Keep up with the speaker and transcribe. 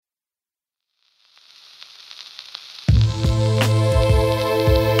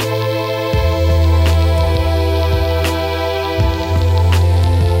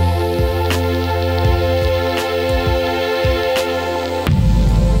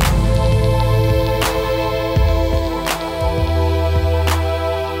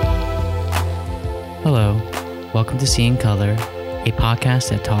to See in Color, a podcast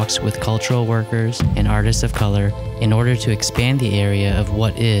that talks with cultural workers and artists of color in order to expand the area of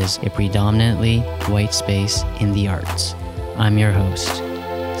what is a predominantly white space in the arts. I'm your host,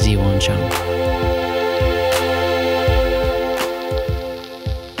 Ziwon Chung.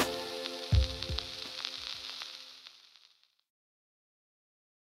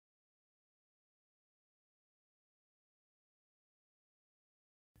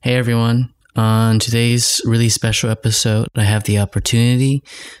 Hey everyone. On today's really special episode, I have the opportunity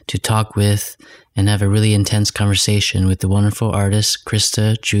to talk with and have a really intense conversation with the wonderful artist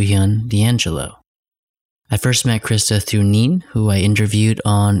Krista Joo-hyun D'Angelo. I first met Krista through Neen, who I interviewed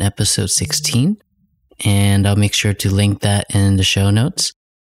on episode 16, and I'll make sure to link that in the show notes.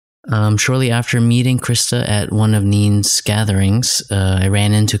 Shortly after meeting Krista at one of Neen's gatherings, I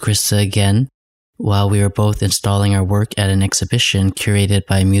ran into Krista again while we were both installing our work at an exhibition curated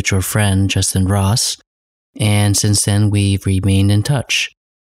by a mutual friend, Justin Ross, and since then we've remained in touch.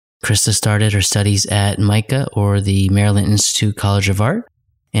 Krista started her studies at MICA, or the Maryland Institute College of Art,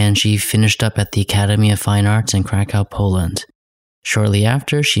 and she finished up at the Academy of Fine Arts in Krakow, Poland. Shortly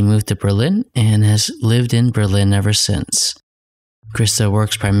after, she moved to Berlin and has lived in Berlin ever since. Krista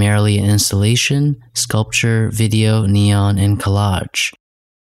works primarily in installation, sculpture, video, neon, and collage.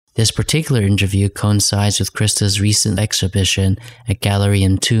 This particular interview coincides with Krista's recent exhibition at Gallery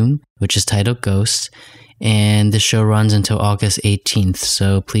Entomb, which is titled Ghost, and the show runs until August 18th,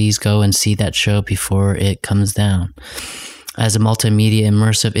 so please go and see that show before it comes down. As a multimedia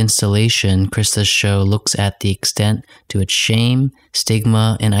immersive installation, Krista's show looks at the extent to which shame,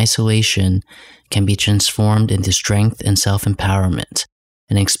 stigma, and isolation can be transformed into strength and self-empowerment,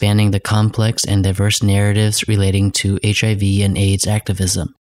 and expanding the complex and diverse narratives relating to HIV and AIDS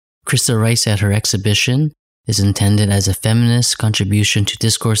activism. Krista writes that her exhibition is intended as a feminist contribution to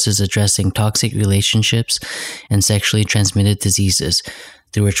discourses addressing toxic relationships and sexually transmitted diseases,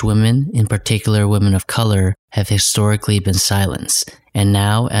 through which women, in particular women of color, have historically been silenced, and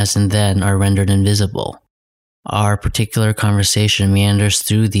now, as in then, are rendered invisible. Our particular conversation meanders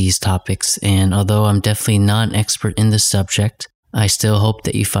through these topics, and although I'm definitely not an expert in this subject, I still hope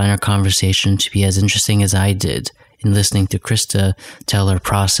that you find our conversation to be as interesting as I did in listening to Krista tell her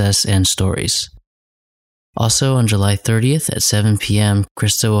process and stories. Also, on July 30th at 7 p.m.,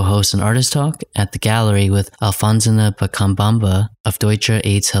 Krista will host an artist talk at the gallery with Alfonsina Bakambamba of Deutsche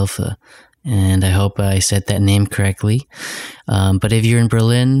AIDS-Hilfe. And I hope I said that name correctly. But if you're in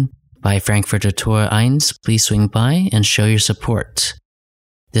Berlin by Frankfurter Tor 1, please swing by and show your support.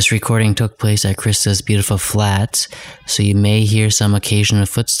 This recording took place at Krista's beautiful flat, so you may hear some occasional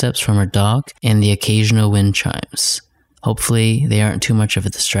footsteps from her dog and the occasional wind chimes. Hopefully, they aren't too much of a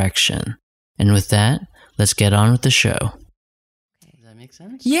distraction. And with that, let's get on with the show. Does that make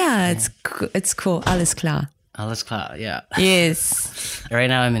sense? Yeah, it's cool. Alles klar. Alles klar, yeah. Yes. Right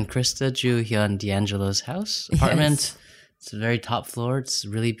now I'm in Krista Joo-hyun D'Angelo's apartment. Yes. It's a very top floor. It's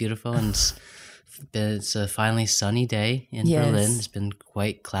really beautiful, and it's a finally sunny day in Berlin. It's been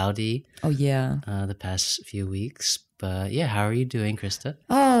quite cloudy. Oh, yeah. The past few weeks. But yeah, how are you doing, Krista?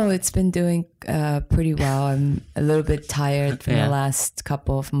 Oh, it's been doing pretty well. I'm a little bit tired from the last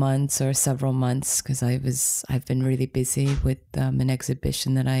couple of months or several months because I've been really busy with an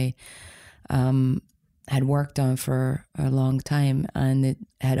exhibition that I had worked on for a long time, and it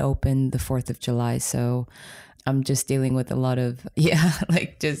had opened the 4th of July. So I'm just dealing with a lot of,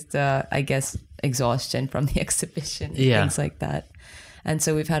 I guess, exhaustion from the exhibition, things like that. And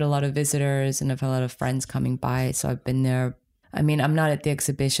so we've had a lot of visitors and I've had a lot of friends coming by. So I've been there. I mean, I'm not at the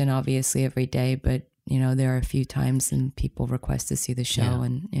exhibition, obviously, every day, but, there are a few times and people request to see the show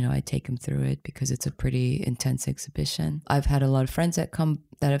and, I take them through it because it's a pretty intense exhibition. I've had a lot of friends that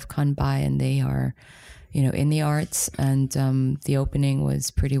have come by and they are, in the arts, and the opening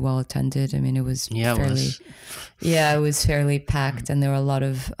was pretty well attended. I mean, it was fairly packed, and there were a lot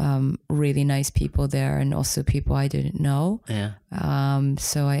of really nice people there, and also people I didn't know. Yeah.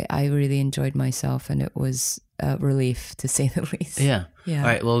 So I really enjoyed myself, and it was a relief, to say the least. Yeah. All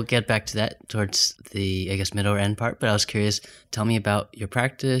right, we'll get back to that towards the, middle or end part, but I was curious, tell me about your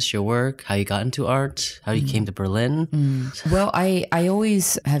practice, your work, how you got into art, how you came to Berlin. Well, I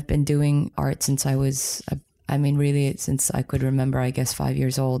always have been doing art since I was, really since I could remember, I guess 5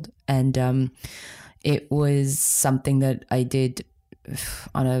 years old. And it was something that I did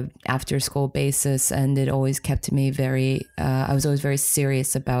on a after school basis, and it always kept me I was always very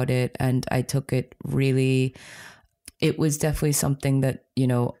serious about it, and I took it really, it was definitely something that,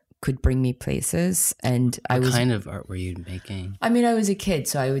 could bring me places. And what kind of art were you making? I mean, I was a kid,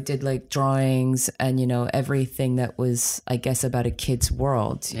 so I did like drawings and, you know, everything that was, I guess, about a kid's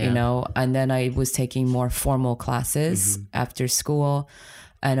world, you know, and then I was taking more formal classes after school.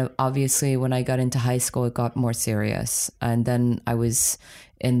 And obviously when I got into high school, it got more serious. And then I was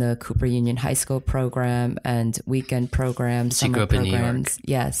in the Cooper Union High School program and weekend programs, summer programs. You grew up in New York.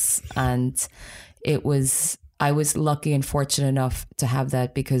 Yes. And I was lucky and fortunate enough to have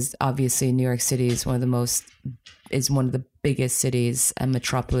that because obviously New York City is one of the biggest cities and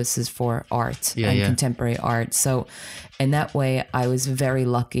metropolises for art and contemporary art. So in that way, I was very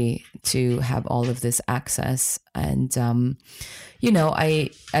lucky to have all of this access. And, you know,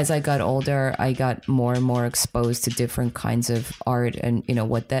 as I got older, I got more and more exposed to different kinds of art and, you know,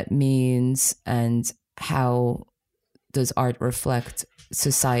 what that means and how does art reflect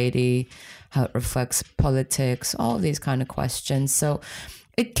society, how it reflects politics, all these kind of questions. So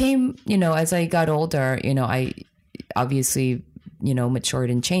it came, you know, as I got older, you know, I obviously, you know,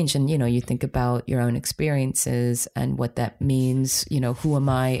 matured and changed. And, you know, you think about your own experiences and what that means, you know, who am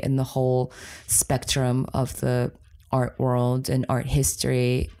I in the whole spectrum of the art world and art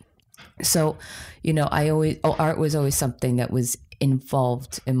history. So, you know, art was always something that was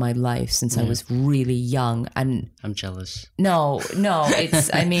involved in my life since I was really young. And I'm jealous. No, it's,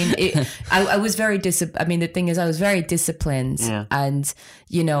 I mean, I was very I mean, the thing is I was very disciplined and,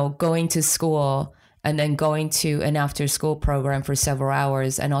 you know, going to school and then going to an after school program for several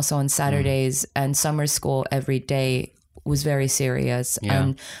hours and also on Saturdays and summer school every day was very serious.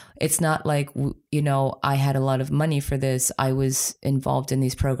 And it's not like, you know, I had a lot of money for this. I was involved in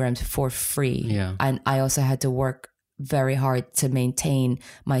these programs for free. And I also had to work very hard to maintain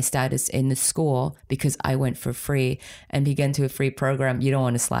my status in the school because I went for free, and to get into a free program, you don't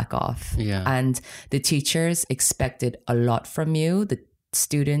want to slack off. And the teachers expected a lot from you. The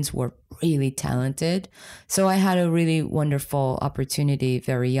students were really talented. So I had a really wonderful opportunity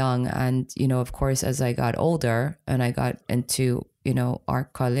very young. And, you know, of course, as I got older and I got into, you know,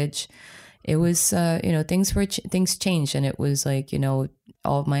 art college, it was, you know, things changed. And it was like, you know,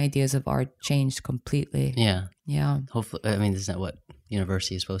 all of my ideas of art changed completely. Yeah. Hopefully, I mean, isn't that what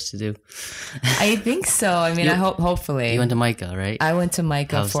university is supposed to do? I think so. I mean, hopefully. You went to MICA, right? I went to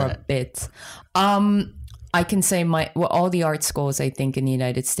MICA for a bit. I can say all the art schools, I think, in the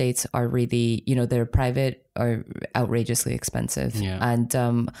United States are really, you know, they're private or outrageously expensive.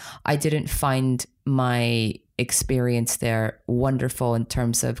 And I didn't find my experience there wonderful in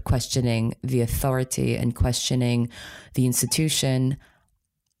terms of questioning the authority and questioning the institution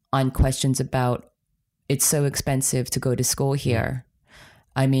on questions about it's so expensive to go to school here.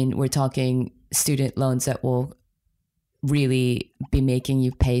 I mean, we're talking student loans that will really be making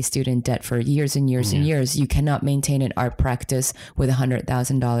you pay student debt for years and years and years. You cannot maintain an art practice with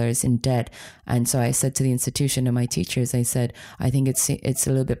 $100,000 in debt. And so I said to the institution and my teachers, I said, I think it's a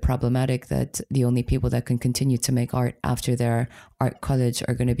little bit problematic that the only people that can continue to make art after their art college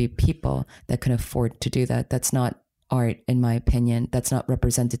are going to be people that can afford to do that. That's not art, in my opinion. That's not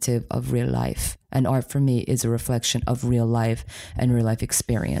representative of real life. And art for me is a reflection of real life and real life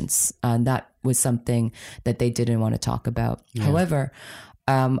experience. And that was something that they didn't want to talk about. However,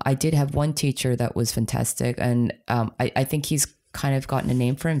 I did have one teacher that was fantastic. And I think he's kind of gotten a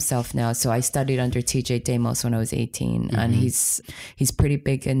name for himself now. So I studied under TJ Damos when I was 18. And he's pretty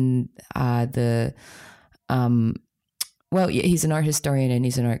big in well, he's an art historian and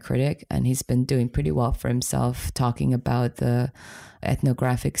he's an art critic, and he's been doing pretty well for himself, talking about the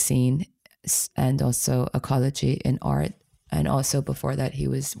ethnographic scene and also ecology in art. And also before that, he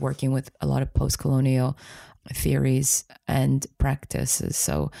was working with a lot of post-colonial theories and practices.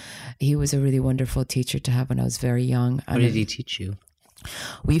 So he was a really wonderful teacher to have when I was very young. What did he teach you?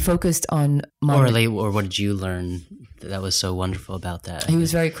 We focused on... Or what did you learn that was so wonderful about that? He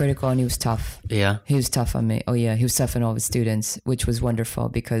was very critical and he was tough. Yeah? He was tough on me. Oh, yeah. He was tough on all his students, which was wonderful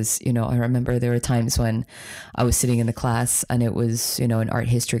because, you know, I remember there were times when I was sitting in the class and it was, you know, an art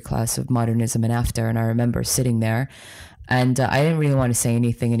history class of modernism and after. And I remember sitting there and I didn't really want to say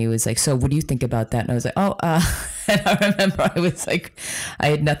anything. And he was like, so what do you think about that? And I was like, and I remember I was like, I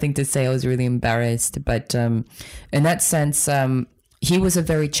had nothing to say. I was really embarrassed. But in that sense, he was a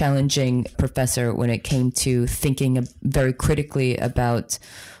very challenging professor when it came to thinking very critically about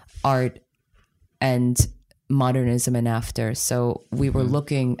art and modernism and after. So we were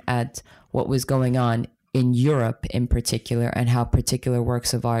looking at what was going on in Europe in particular and how particular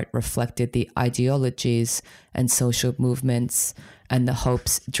works of art reflected the ideologies and social movements and the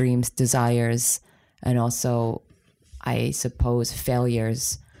hopes, dreams, desires, and also, I suppose,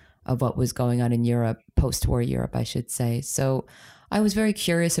 failures of what was going on in Europe, post-war Europe, I should say. So I was very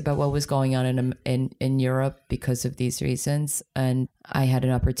curious about what was going on in Europe because of these reasons. And I had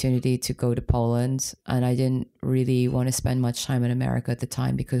an opportunity to go to Poland, and I didn't really want to spend much time in America at the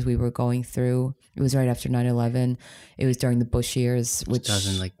time because we were going through, it was right after 9/11. It was during the Bush years, which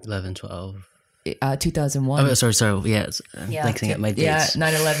 2011, 12. 2001. Oh, sorry. Yeah, mixing up my dates.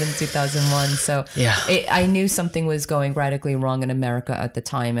 9/11, 2001. So I knew something was going radically wrong in America at the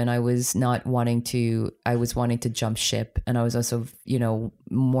time, and I was wanting to jump ship. And I was also,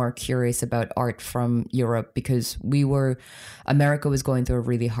 more curious about art from Europe because America was going through a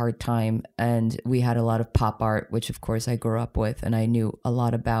really hard time, and we had a lot of pop art, which of course I grew up with and I knew a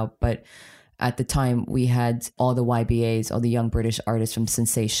lot about, but at the time, we had all the YBAs, all the Young British Artists from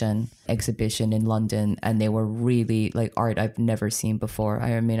Sensation exhibition in London, and they were really like art I've never seen before.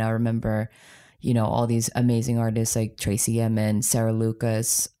 I remember, all these amazing artists like Tracy Emin, Sarah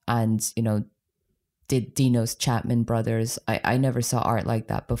Lucas, and, Dino's Chapman brothers. I never saw art like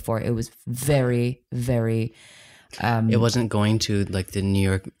that before. It was very, very... it wasn't going to like the New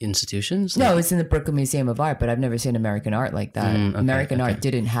York institutions? No, it's in the Brooklyn Museum of Art, but I've never seen American art like that. American art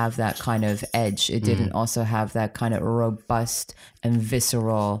didn't have that kind of edge. It didn't also have that kind of robust and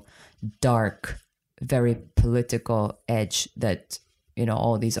visceral, dark, very political edge that,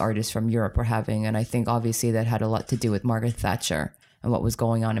 all these artists from Europe were having. And I think obviously that had a lot to do with Margaret Thatcher and what was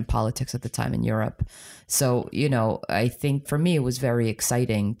going on in politics at the time in Europe. So, I think for me, it was very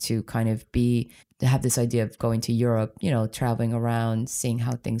exciting to kind of to have this idea of going to Europe, traveling around, seeing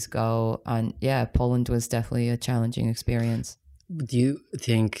how things go. And Poland was definitely a challenging experience. Do you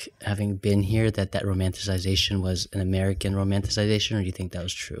think, having been here, that romanticization was an American romanticization, or do you think that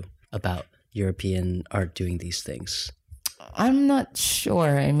was true about European art doing these things? I'm not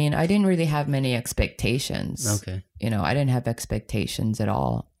sure. I mean, I didn't really have many expectations. Okay. I didn't have expectations at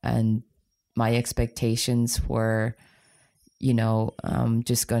all. And my expectations were,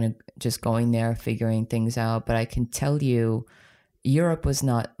 just going there, figuring things out. But I can tell you, Europe was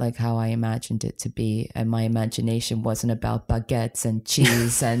not like how I imagined it to be. And my imagination wasn't about baguettes and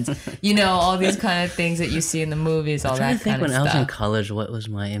cheese and, all these kind of things that you see in the movies, all that kind of stuff. When I was in college, what was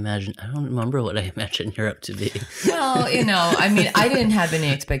my I don't remember what I imagined Europe to be. Well, I didn't have any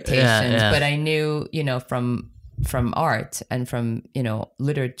expectations, but I knew, from art and from,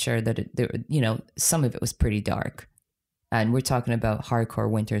 literature that, some of it was pretty dark. And we're talking about hardcore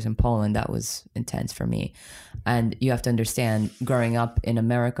winters in Poland. That was intense for me. And you have to understand, growing up in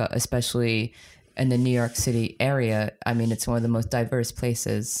America, especially in the New York City area, it's one of the most diverse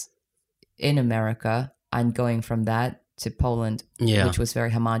places in America. And going from that to Poland, which was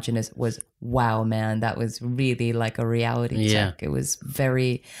very homogenous, was, wow, man, that was really like a reality check. It was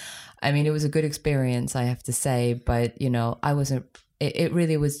it was a good experience, I have to say. But, I wasn't...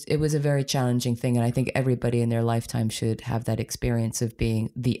 It was a very challenging thing. And I think everybody in their lifetime should have that experience of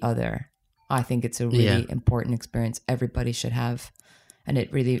being the other. I think it's a really important experience everybody should have. And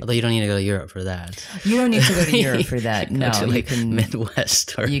it really... Although you don't need to go to Europe for that. You don't need to go to Europe for that. No, you can...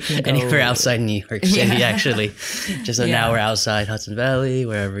 Midwest or anywhere outside New York City, actually. Just an hour outside Hudson Valley,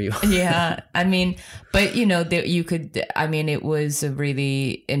 wherever you are. But, you could... it was a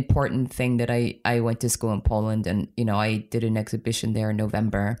really important thing that I went to school in Poland. And, I did an exhibition there in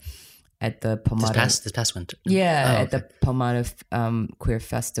November at the Pomada. This past winter? At the Pomada Queer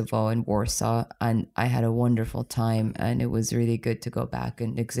Festival in Warsaw. And I had a wonderful time. And it was really good to go back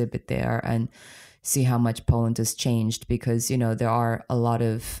and exhibit there and see how much Poland has changed. Because, there are a lot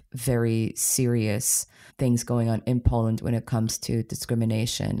of very serious things going on in Poland when it comes to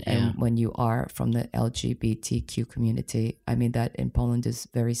discrimination. And when you are from the LGBTQ community, that in Poland is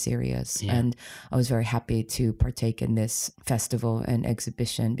very serious. And I was very happy to partake in this festival and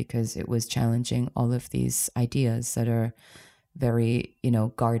exhibition because it was challenging all of these ideas that are very,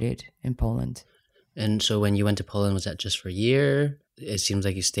 guarded in Poland. And so when you went to Poland, was that just for a year? It seems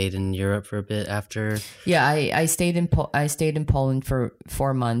like you stayed in Europe for a bit after. Yeah, I stayed in Poland for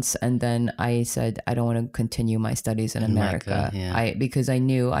 4 months, and then I said I don't want to continue my studies in America. Because I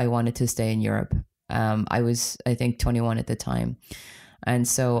knew I wanted to stay in Europe. I was, I think, 21 at the time. And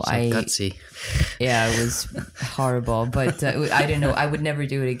so gutsy. It was horrible, but I don't know. I would never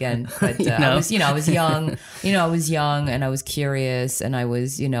do it again. But I was young. I was young and I was curious, and I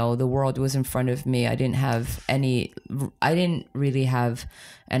was, the world was in front of me. I didn't really have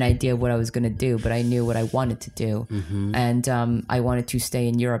an idea of what I was going to do, but I knew what I wanted to do. Mm-hmm. And I wanted to stay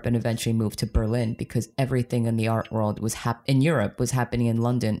in Europe and eventually move to Berlin because everything in the art world was in Europe was happening in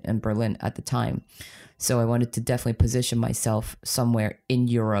London and Berlin at the time. So I wanted to definitely position myself somewhere in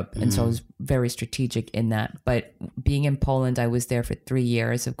Europe. And so I was very strategic in that. But being in Poland, I was there for 3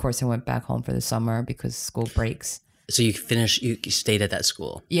 years. Of course, I went back home for the summer because school breaks. So you stayed at that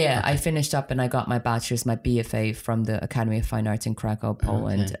school? Yeah, okay. I finished up and I got my bachelor's, my BFA from the Academy of Fine Arts in Krakow,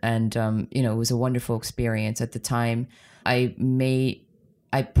 Poland. Okay. And, it was a wonderful experience. At the time,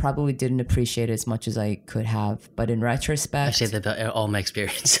 I probably didn't appreciate it as much as I could have. But in retrospect... I say that about all my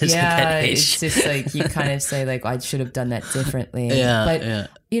experiences at that age. It's just like, you kind of say like, I should have done that differently. But,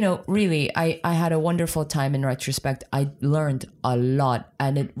 really, I had a wonderful time in retrospect. I learned a lot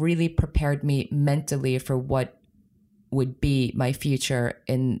and it really prepared me mentally for what would be my future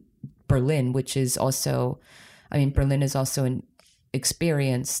in Berlin, which is also, Berlin is also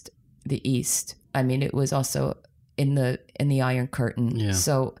experienced the East. It was also in the Iron Curtain. Yeah.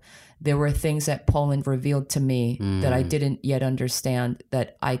 So there were things that Poland revealed to me that I didn't yet understand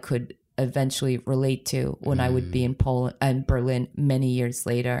that I could eventually relate to when I would be in Poland and Berlin many years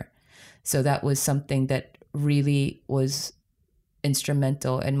later. So that was something that really was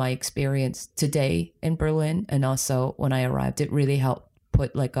instrumental in my experience today in Berlin. And also when I arrived, it really helped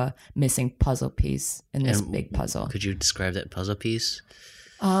put like a missing puzzle piece in this big puzzle. Could you describe that puzzle piece?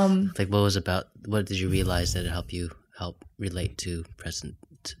 Like what did you realize that it help relate to present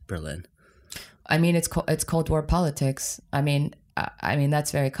Berlin? It's Cold War politics.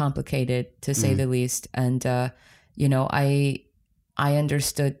 That's very complicated to say the least. And, I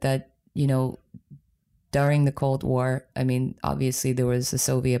understood that, during the Cold War, obviously there was the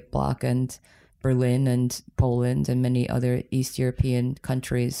Soviet bloc and Berlin and Poland and many other East European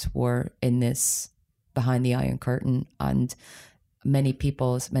countries were in this behind the Iron Curtain, and many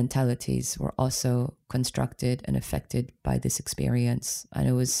people's mentalities were also constructed and affected by this experience. And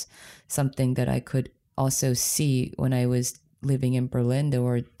it was something that I could also see when I was living in Berlin. There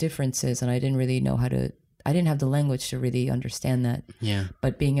were differences and I didn't really know I didn't have the language to really understand that. Yeah.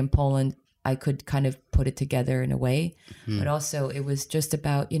 But being in Poland, I could kind of put it together in a way. But also it was just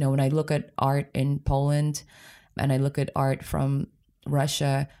about, when I look at art in Poland and I look at art from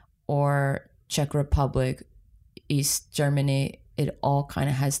Russia or Czech Republic, East Germany, it all kind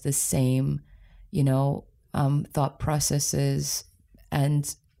of has the same, thought processes.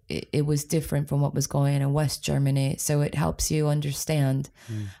 And it was different from what was going on in West Germany. So it helps you understand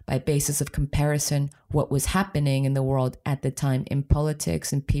by basis of comparison what was happening in the world at the time in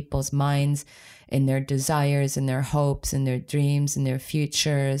politics, in people's minds, in their desires, in their hopes, in their dreams, in their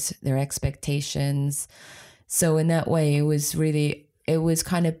futures, their expectations. So in that way, it was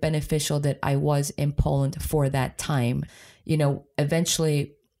kind of beneficial that I was in Poland for that time.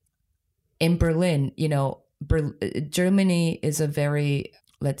 Eventually in Berlin, Germany is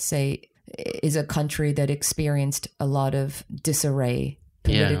is a country that experienced a lot of disarray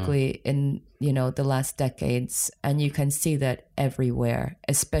politically in, the last decades. And you can see that everywhere,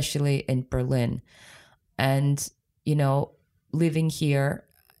 especially in Berlin. And, living here,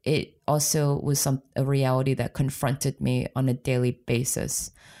 it also was a reality that confronted me on a daily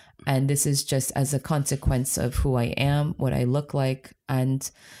basis. And this is just as a consequence of who I am, what I look like. And,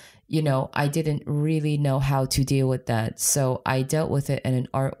 I didn't really know how to deal with that. So I dealt with it in an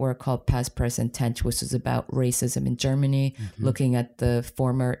artwork called Past, Present, Tense, which was about racism in Germany, looking at the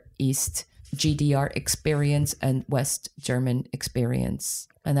former East GDR experience and West German experience.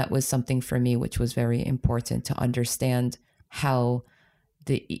 And that was something for me, which was very important to understand how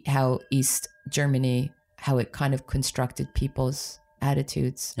East Germany, how it kind of constructed people's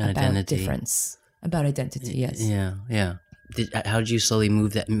attitudes and about identity. Difference, about identity. Yes. Yeah. How did you slowly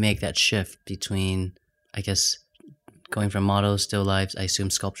make that shift between, I guess, going from models, still lives, I assume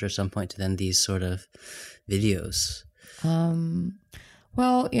sculpture at some point, to then these sort of videos?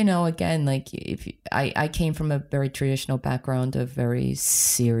 Well, again, like I came from a very traditional background of very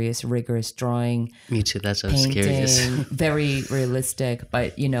serious, rigorous drawing. Me too. That's what I was painting, curious. Very realistic.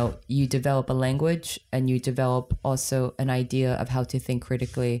 But, you develop a language and you develop also an idea of how to think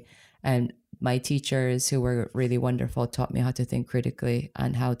critically. And my teachers, who were really wonderful, taught me how to think critically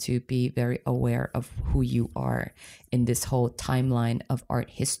and how to be very aware of who you are in this whole timeline of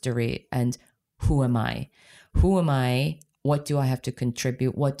art history. And who am I? Who am I? What do I have to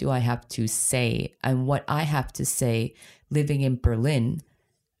contribute? What do I have to say? And what I have to say living in Berlin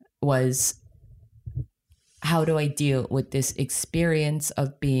was, how do I deal with this experience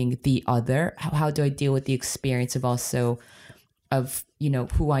of being the other? How do I deal with the experience of also of,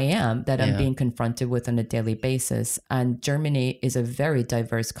 who I am that I'm being confronted with on a daily basis? And Germany is a very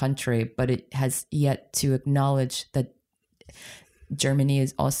diverse country, but it has yet to acknowledge that Germany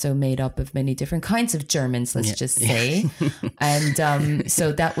is also made up of many different kinds of Germans, let's just say. And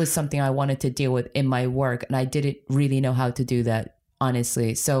so that was something I wanted to deal with in my work. And I didn't really know how to do that,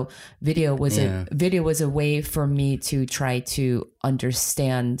 honestly. So video was a way for me to try to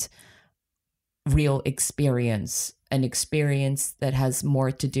understand real experience, an experience that has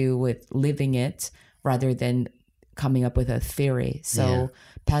more to do with living it rather than coming up with a theory. So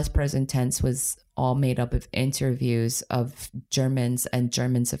Past Present Tense was all made up of interviews of Germans and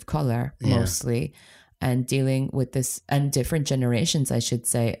Germans of color mostly, and dealing with this, and different generations, I should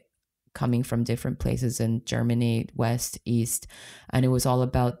say, coming from different places in Germany, West, East. And it was all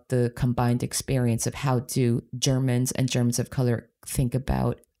about the combined experience of how do Germans and Germans of color think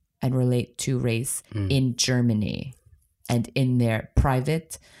about and relate to race in Germany and in their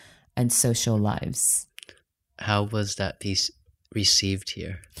private and social lives. How was that piece received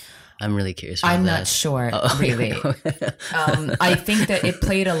here? I'm really curious about I'm that. not sure, really. I think that it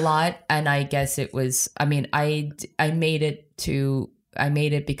played a lot, and I guess it was, I mean, I made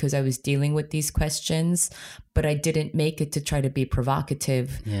it because I was dealing with these questions, but I didn't make it to try to be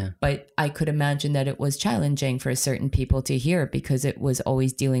provocative. Yeah. But I could imagine that it was challenging for certain people to hear, because it was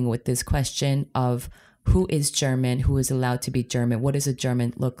always dealing with this question of who is German, who is allowed to be German, what does a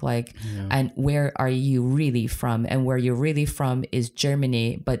German look like, and where are you really from? And where you're really from is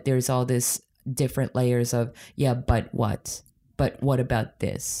Germany, but there's all this different layers of, but what? But what about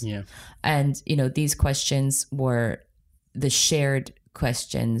this? Yeah. And, these questions were the shared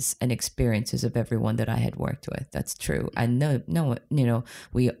questions and experiences of everyone that I had worked with. That's true. And no,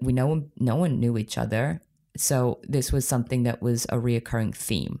 we know no one knew each other. So this was something that was a reoccurring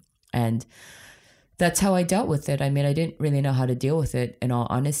theme. And that's how I dealt with it. I mean, I didn't really know how to deal with it. In all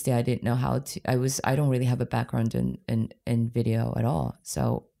honesty, I didn't know how to, I don't really have a background in video at all.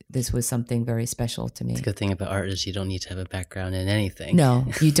 So this was something very special to me. The good thing about art is you don't need to have a background in anything. No,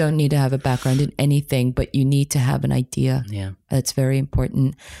 you don't need to have a background in anything, but you need to have an idea. Yeah. That's very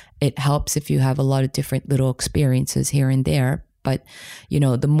important. It helps if you have a lot of different little experiences here and there. But,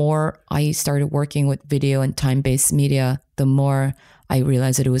 the more I started working with video and time-based media, the more I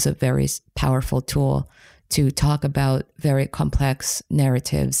realized that it was a very powerful tool to talk about very complex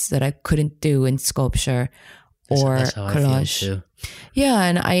narratives that I couldn't do in sculpture or that's how collage. I feel too. Yeah,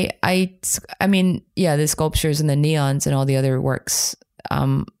 and I mean, the sculptures and the neons and all the other works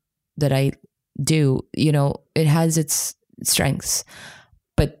that I do, it has its strengths,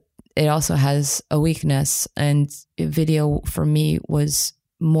 but it also has a weakness. And video for me was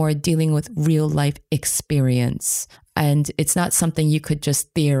more dealing with real life experience. And it's not something you could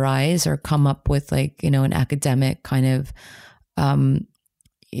just theorize or come up with an academic kind of,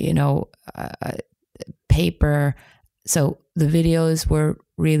 paper. So the videos were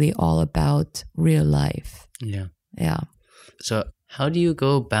really all about real life. Yeah. Yeah. So how do you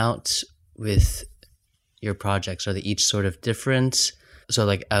go about with your projects? Are they each sort of different? So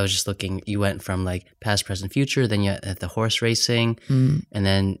I was just looking, you went from past, present, future, then you had the horse racing, and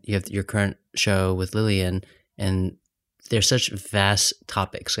then you have your current show with Lillian, and they're such vast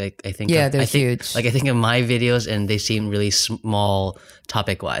topics. I think they're huge. I think of my videos, and they seem really small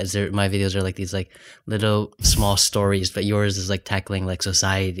topic wise. My videos are these little small stories, but yours is tackling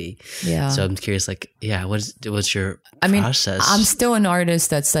society. Yeah. So I'm curious, what's your process? I'm still an artist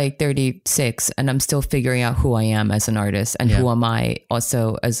that's 36, and I'm still figuring out who I am as an artist and who am I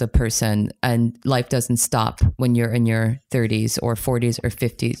also as a person. And life doesn't stop when you're in your 30s or 40s or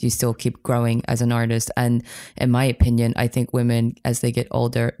 50s. You still keep growing as an artist. And in my opinion, I think women, as they get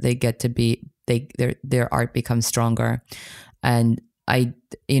older, they get to be, their art becomes stronger. And I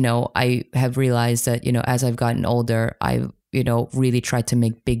have realized that, as I've gotten older, I've, really tried to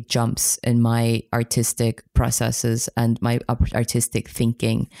make big jumps in my artistic processes and my artistic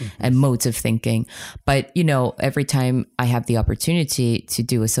thinking and modes of thinking. But, every time I have the opportunity to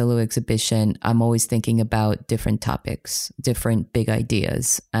do a solo exhibition, I'm always thinking about different topics, different big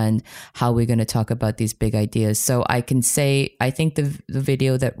ideas, and how we're going to talk about these big ideas. So I can say, I think the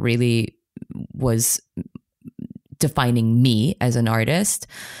video that really was defining me as an artist,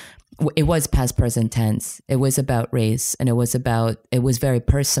 it was past, present tense. It was about race, and it was very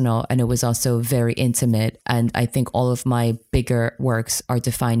personal, and it was also very intimate. And I think all of my bigger works are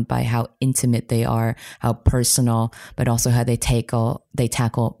defined by how intimate they are, how personal, but also how they tackle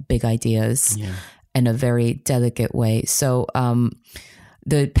big ideas in a very delicate way. So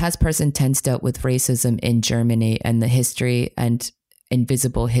the past, present tense dealt with racism in Germany and the history and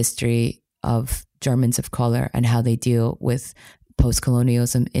invisible history of Germans of color, and how they deal with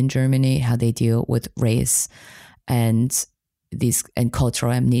post-colonialism in Germany, how they deal with race and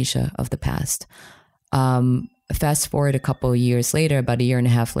cultural amnesia of the past. Fast forward a couple of years later, about a year and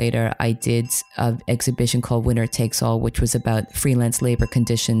a half later, I did an exhibition called Winner Takes All, which was about freelance labor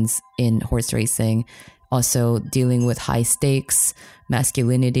conditions in horse racing, also dealing with high stakes,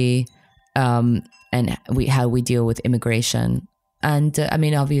 masculinity, and how we deal with immigration And I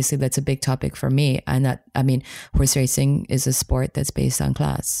mean, obviously that's a big topic for me. And that, I mean, horse racing is a sport that's based on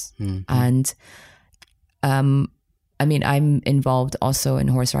class. And, I mean, I'm involved also in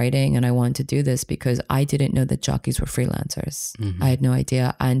horse riding, and I wanted to do this because I didn't know that jockeys were freelancers. I had no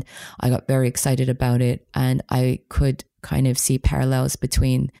idea. And I got very excited about it. And I could kind of see parallels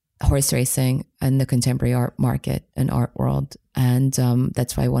between horse racing and the contemporary art market and art world. And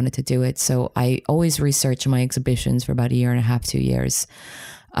that's why I wanted to do it. So I always research my exhibitions for about a year and a half, 2 years.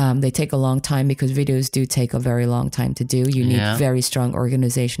 They take a long time because videos do take a very long time to do. You need very strong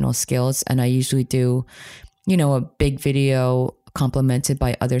organizational skills. And I usually do, you know, a big video complemented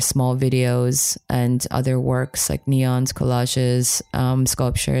by other small videos and other works like neons, collages,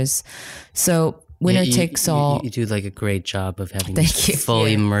 sculptures. So winner takes all. You do like a great job of having full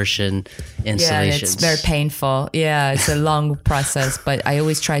immersion installations. Yeah, it's very painful. Yeah, it's a long process, but I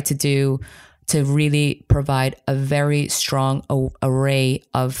always try to really provide a very strong array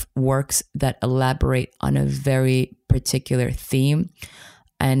of works that elaborate on a very particular theme.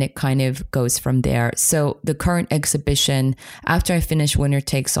 And it kind of goes from there. So the current exhibition, after I finished Winner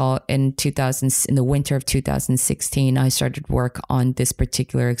Takes All in the winter of 2016, I started work on this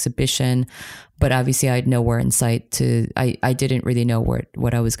particular exhibition. But obviously I had nowhere in sight I didn't really know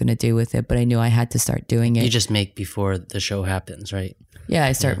what I was going to do with it, but I knew I had to start doing it. You just make before the show happens, right? Yeah,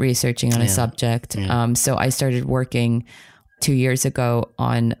 I start researching on a subject. So I started working 2 years ago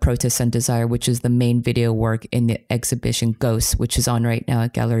on Protest and Desire, which is the main video work in the exhibition Ghosts, which is on right now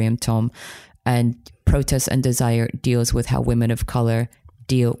at Galerium Tome. And Protest and Desire deals with how women of color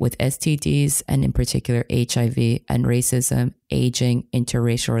deal with STDs and in particular HIV and racism, aging,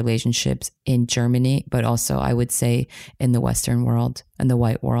 interracial relationships in Germany, but also I would say in the Western world and the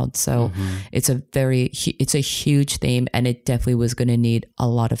white world. So it's a huge theme, and it definitely was going to need a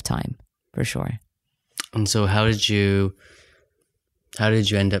lot of time for sure. And so how did you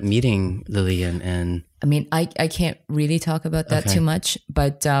end up meeting Lillian? And I mean, I can't really talk about that too much,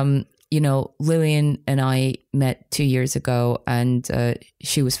 but you know, Lillian and I met 2 years ago, and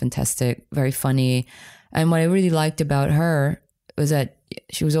she was fantastic, very funny. And what I really liked about her was that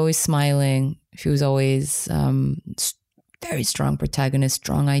she was always smiling. She was always very strong protagonist,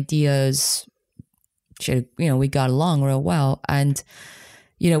 strong ideas. She had, you know, we got along real well. And,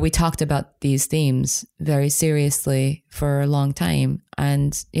 you know, we talked about these themes very seriously for a long time.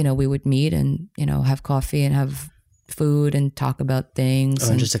 And, you know, we would meet and, you know, have coffee and have food and talk about things.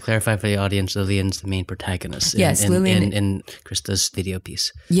 And just to clarify for the audience, Lillian's the main protagonist Lillian, in Krista's video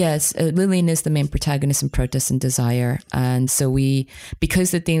piece. Yes, Lillian is the main protagonist in Protest and Desire. And so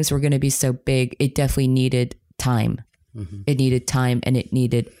because the themes were going to be so big, it definitely needed time. It needed time, and it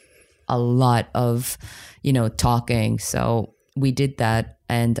needed a lot of, you know, talking. So we did that,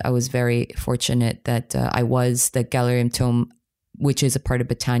 and I was very fortunate that the Galerium Tome, which is a part of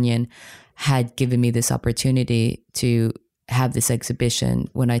Batanyan, had given me this opportunity to have this exhibition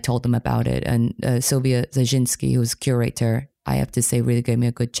when I told them about it. And Sylvia Zazinski, who's curator, I have to say really gave me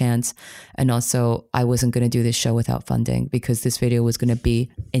a good chance. And also I wasn't going to do this show without funding, because this video was going to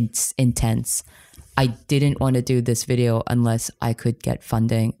be intense. I didn't want to do this video unless I could get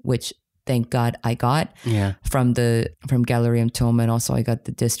funding, which thank God I got from Galerium Tome. And also I got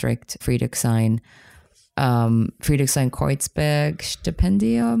the district Friedrichshain Kreuzberg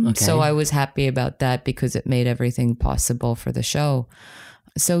Stipendium. Okay. So I was happy about that because it made everything possible for the show.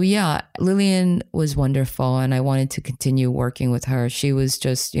 So yeah, Lillian was wonderful, and I wanted to continue working with her. She was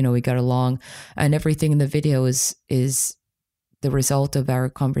just, you know, we got along, and everything in the video is the result of our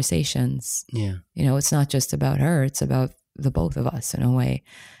conversations. Yeah. You know, it's not just about her, it's about the both of us in a way,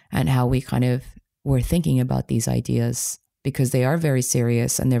 and how we kind of were thinking about these ideas, because they are very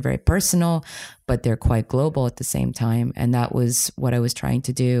serious and they're very personal, but they're quite global at the same time. And that was what I was trying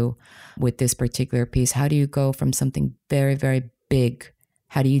to do with this particular piece. How do you go from something very, very big?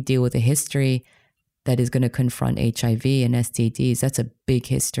 How do you deal with a history that is going to confront HIV and STDs? That's a big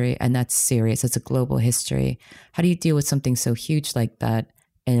history, and that's serious. That's a global history. How do you deal with something so huge like that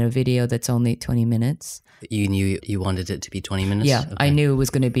in a video that's only 20 minutes? You knew you wanted it to be 20 minutes? Yeah, okay. I knew it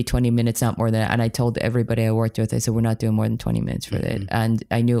was going to be 20 minutes, not more than that. And I told everybody I worked with, I said, we're not doing more than 20 minutes for it. And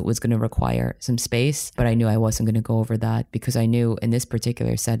I knew it was going to require some space, but I knew I wasn't going to go over that, because I knew in this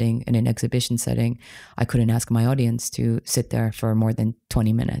particular setting, in an exhibition setting, I couldn't ask my audience to sit there for more than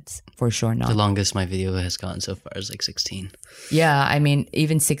 20 minutes. For sure not. The longest my video has gone so far is like 16. Yeah, I mean,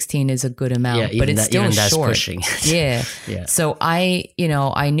 even 16 is a good amount, but it's still that's short. Pushing. Yeah. So I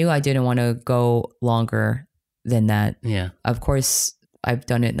knew I didn't want to go longer than that. Yeah. Of course, I've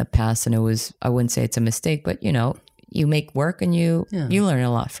done it in the past, and I wouldn't say it's a mistake, but you know, you make work and you learn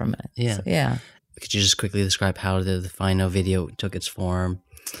a lot from it. Yeah. So, yeah. could you just quickly describe how the final video took its form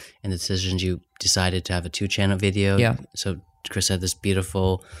and the decisions you decided to have a 2-channel video? Yeah. So Chris had this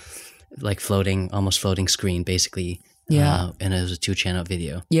beautiful, like almost floating screen, basically. Yeah. And it was a 2-channel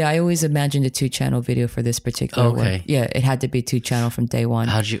video. Yeah, I always imagined a 2-channel video for this particular work. Yeah, it had to be 2-channel from day one.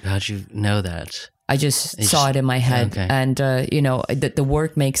 How'd you know that? I just saw it in my head. Okay. And, the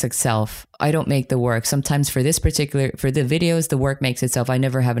work makes itself. I don't make the work. Sometimes for the videos, the work makes itself. I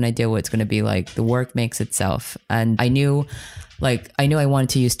never have an idea what it's going to be like. The work makes itself. And I knew I wanted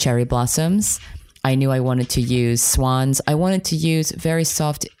to use cherry blossoms. I knew I wanted to use swans. I wanted to use very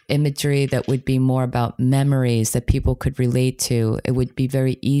soft imagery that would be more about memories that people could relate to. It would be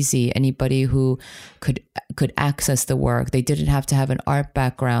very easy. Anybody who could access the work. They didn't have to have an art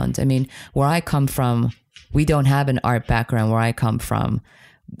background. I mean, where I come from, we don't have an art background where I come from.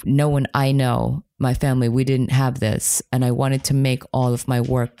 No one I know, my family, we didn't have this. And I wanted to make all of my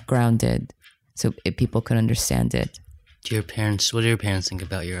work grounded so people could understand it. What do your parents think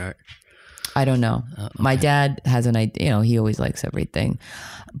about your art? I don't know. Okay. My dad has an idea, he always likes everything.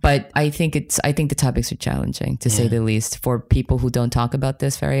 But I think the topics are challenging, to say the least. For people who don't talk about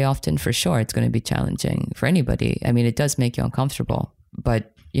this very often, for sure, it's going to be challenging for anybody. I mean, it does make you uncomfortable.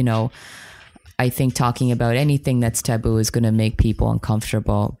 But, I think talking about anything that's taboo is going to make people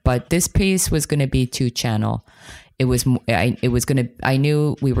uncomfortable. But this piece was going to be 2-channel. I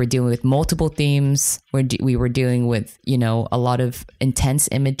knew we were dealing with multiple themes. We were dealing with, a lot of intense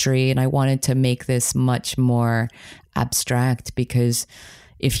imagery, and I wanted to make this much more abstract, because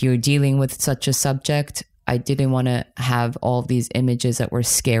if you're dealing with such a subject, I didn't want to have all these images that were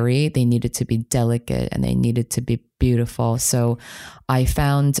scary. They needed to be delicate and they needed to be beautiful. So I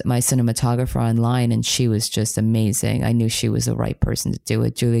found my cinematographer online, and she was just amazing. I knew she was the right person to do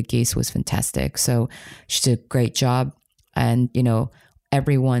it. Julia Geese was fantastic. So she did a great job. And,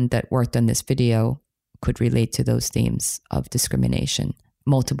 everyone that worked on this video could relate to those themes of discrimination,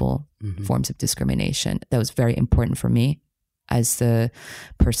 multiple forms of discrimination. That was very important for me as the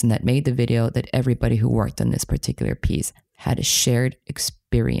person that made the video, that everybody who worked on this particular piece had a shared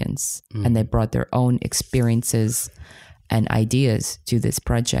experience, and they brought their own experiences and ideas to this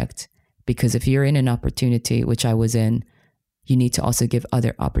project. Because if you're in an opportunity, which I was in, you need to also give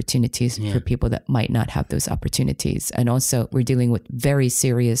other opportunities for people that might not have those opportunities. And also, we're dealing with very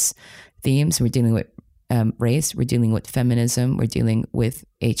serious themes. We're dealing with race, we're dealing with feminism, we're dealing with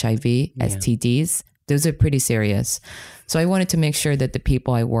HIV, STDs. Those are pretty serious. So I wanted to make sure that the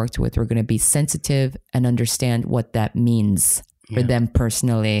people I worked with were going to be sensitive and understand what that means for them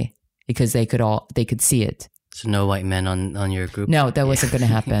personally, because they could see it. So no white men on your group? No, that wasn't going to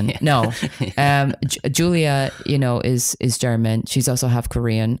happen. No. Julia, is German. She's also half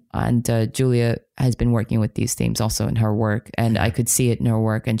Korean. And Julia has been working with these themes also in her work. And I could see it in her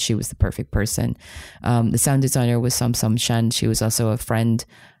work, and she was the perfect person. The sound designer was Sam Shen. She was also a friend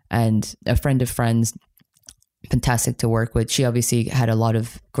and a friend of friends. Fantastic to work with. She obviously had a lot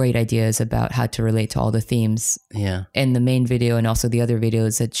of great ideas about how to relate to all the themes in the main video, and also the other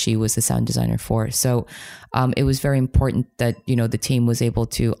videos that she was the sound designer for. So it was very important that, the team was able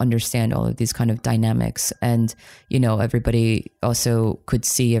to understand all of these kind of dynamics, and, everybody also could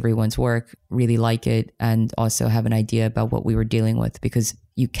see everyone's work, really like it, and also have an idea about what we were dealing with, because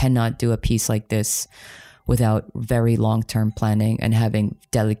you cannot do a piece like this without very long-term planning and having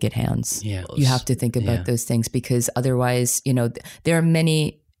delicate hands. Yeah. You have to think about those things, because otherwise, there are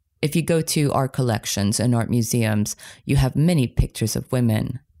many, if you go to art collections and art museums, you have many pictures of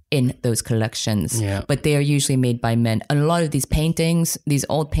women in those collections, but they are usually made by men. And a lot of these paintings, these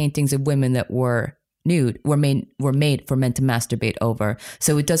old paintings of women that were nude, were made for men to masturbate over.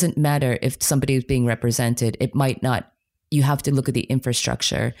 So it doesn't matter if somebody is being represented, it might not. You have to look at the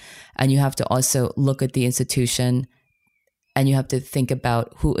infrastructure, and you have to also look at the institution, and you have to think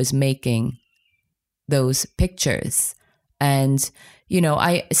about who is making those pictures. And,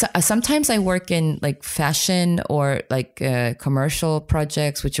 sometimes I work in like fashion or like commercial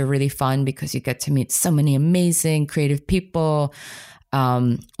projects, which are really fun because you get to meet so many amazing creative people,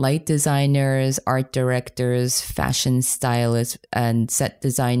 light designers, art directors, fashion stylists, and set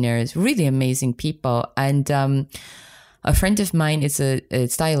designers, really amazing people. And, a friend of mine is a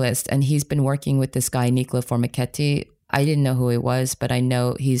stylist, and he's been working with this guy, Nicola Formichetti. I didn't know who he was, but I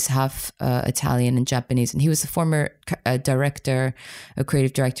know he's half Italian and Japanese. And he was the former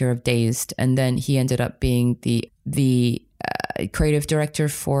creative director of Dazed. And then he ended up being the creative director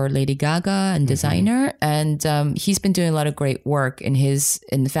for Lady Gaga and designer. And he's been doing a lot of great work in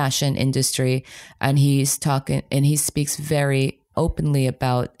the fashion industry. And he speaks very openly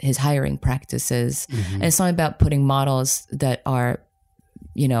about his hiring practices. And it's not about putting models that are,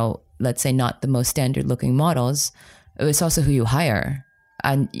 let's say, not the most standard looking models, it's also who you hire.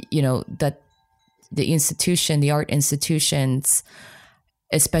 And, that the art institutions,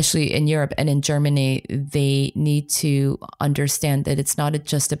 especially in Europe and in Germany, they need to understand that it's not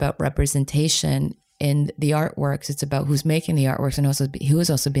just about representation in the artworks. It's about who's making the artworks and also who is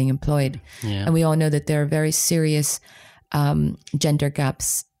also being employed. Yeah. And we all know that there are very serious gender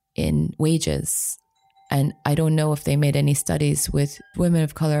gaps in wages. And I don't know if they made any studies with women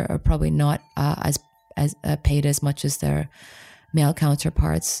of color are probably not as paid as much as their male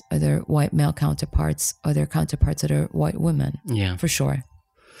counterparts or their white male counterparts or their counterparts that are white women. Yeah. For sure.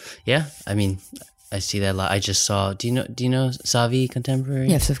 Yeah. I mean, I see that a lot. I just saw, do you know Xavi Contemporary?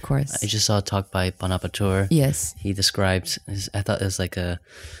 Yes, of course. I just saw a talk by Bonaventure. Yes. He described, I thought it was like a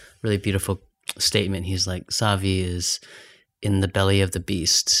really beautiful statement. He's like, Xavi is in the belly of the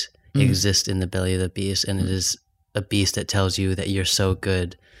beast, exists in the belly of the beast, and it is a beast that tells you that you're so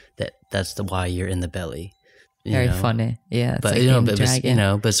good that that's why you're in the belly. Very funny. Yeah. But,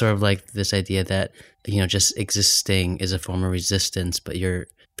 like but sort of like this idea that, just existing is a form of resistance, but you're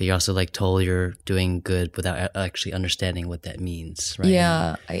also like told you're doing good without actually understanding what that means, right?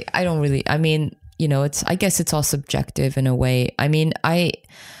 Yeah. I don't really, I mean, I guess it's all subjective in a way. I mean, I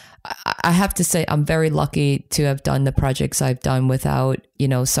have to say I'm very lucky to have done the projects I've done without,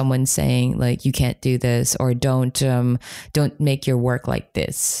 someone saying like, you can't do this or don't make your work like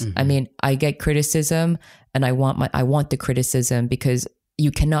this. Mm-hmm. I mean, I get criticism and I want the criticism because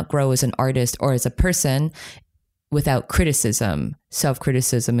you cannot grow as an artist or as a person without criticism,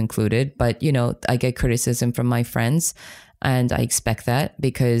 self-criticism included. But, I get criticism from my friends and I expect that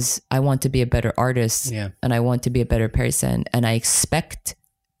because I want to be a better artist and I want to be a better person. And I expect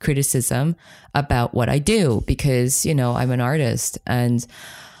criticism about what I do because, I'm an artist and,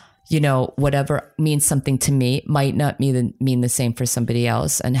 whatever means something to me might not mean the same for somebody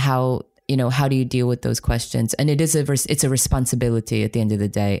else. And how do you deal with those questions? And it's a responsibility at the end of the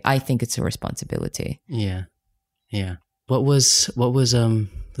day. I think it's a responsibility. Yeah. Yeah. What was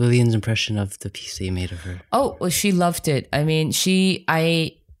Lillian's impression of the piece that you made of her? Oh, well, she loved it. I mean,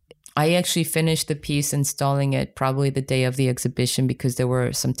 I actually finished the piece installing it probably the day of the exhibition because there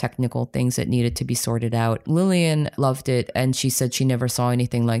were some technical things that needed to be sorted out. Lillian loved it and she said she never saw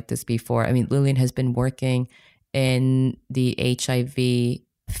anything like this before. I mean, Lillian has been working in the HIV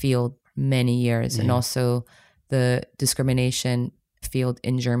field many years and also the discrimination field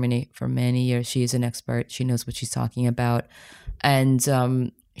in Germany for many years. She is an expert. She knows what she's talking about.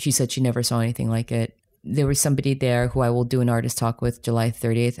 And she said she never saw anything like it. There was somebody there who I will do an artist talk with July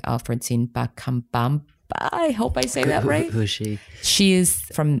 30th, Alfredine Bakambamba. I hope I say that right. Who is she? She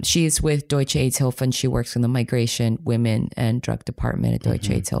is with Deutsche AIDS-Hilfe. She works in the migration, women, and drug department at Deutsche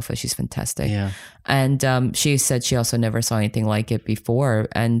AIDS-Hilfe. She's fantastic. Yeah. And she said she also never saw anything like it before.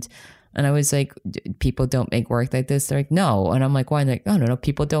 And I was like, people don't make work like this? They're like, no. And I'm like, why? And they're like, oh, no,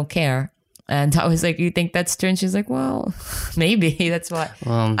 people don't care. And I was like, you think that's true? And she's like, well, maybe that's why.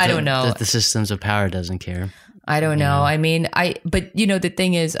 Well, I don't know. The systems of power doesn't care. I don't know. I mean, but the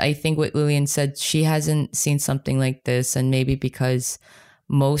thing is, I think what Lillian said, she hasn't seen something like this. And maybe because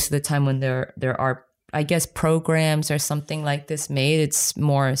most of the time when there are, I guess, programs or something like this made, it's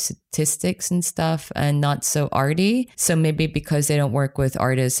more statistics and stuff and not so arty. So maybe because they don't work with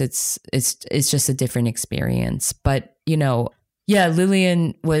artists, it's just a different experience. But, yeah,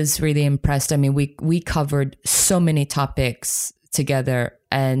 Lillian was really impressed. I mean, we covered so many topics together.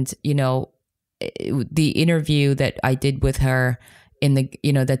 And, the interview that I did with her in the,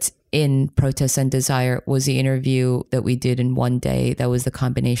 that's in Protest and Desire was the interview that we did in one day. That was the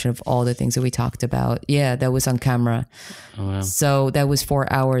combination of all the things that we talked about. Yeah, that was on camera. Oh, wow. So that was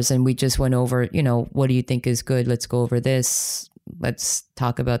 4 hours and we just went over, what do you think is good? Let's go over this. Let's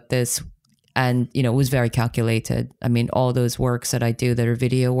talk about this. And, it was very calculated. I mean, all those works that I do that are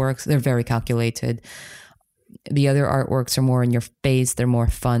video works, they're very calculated. The other artworks are more in your face. They're more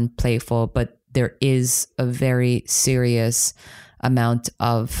fun, playful, but there is a very serious amount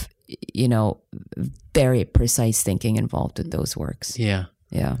of, very precise thinking involved with those works. Yeah.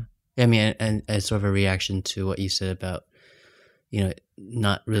 Yeah. I mean, and as sort of a reaction to what you said about,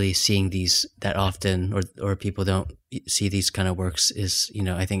 not really seeing these that often or people don't see these kind of works is,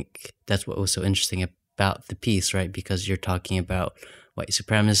 I think that's what was so interesting about the piece, right? Because you're talking about white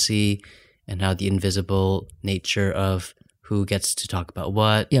supremacy and how the invisible nature of who gets to talk about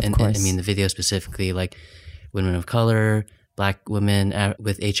what. Yeah, of course. I mean, the video specifically, like women of color, Black women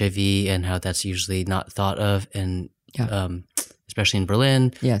with HIV, and how that's usually not thought of, and especially in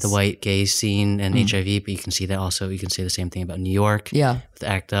Berlin, the white gay scene and HIV. But you can see that also. You can say the same thing about New York. Yeah, with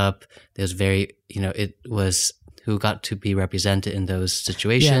ACT UP, there's very, it was who got to be represented in those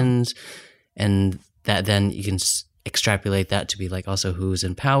situations, and that then you can extrapolate that to be like also who's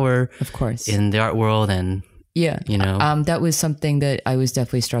in power, of course, in the art world. And that was something that I was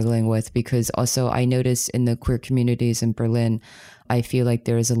definitely struggling with, because also I noticed in the queer communities in Berlin, I feel like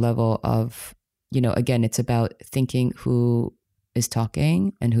there is a level of, again, it's about thinking who is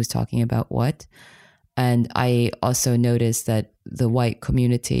talking and who's talking about what. And I also noticed that the white queer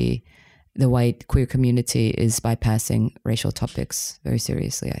community is bypassing racial topics very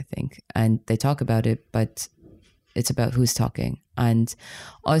seriously, I think. And they talk about it, but it's about who's talking. And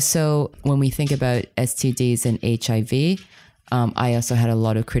also when we think about STDs and HIV, I also had a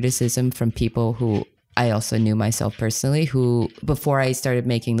lot of criticism from people who I also knew myself personally, who before I started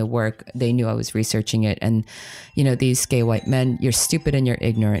making the work, they knew I was researching it. And, these gay white men, you're stupid and you're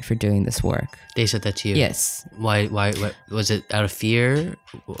ignorant for doing this work. They said that to you? Yes. Why was it out of fear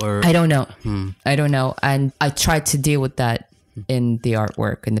or? I don't know. I don't know. And I tried to deal with that in the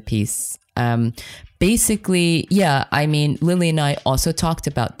artwork and the piece. Basically, Lily and I also talked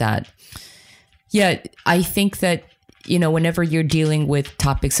about that. Yeah, I think that, whenever you're dealing with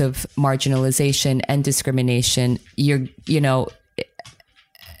topics of marginalization and discrimination,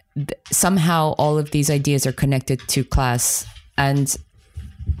 somehow all of these ideas are connected to class, and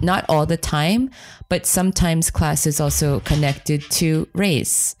not all the time, but sometimes class is also connected to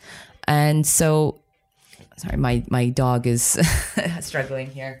race. And so, sorry, my dog is struggling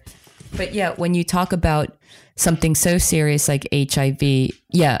here. But yeah, when you talk about something so serious like HIV,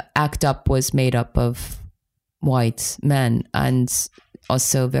 ACT UP was made up of white men, and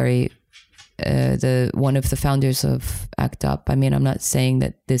also very one of the founders of ACT UP. I mean, I'm not saying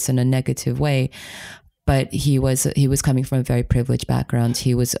that this in a negative way, but he was coming from a very privileged background.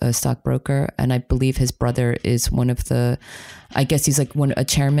 He was a stockbroker, and I believe his brother is one of the, I guess he's like a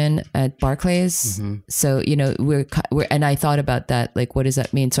chairman at Barclays. Mm-hmm. So, we're, and I thought about that, like, what does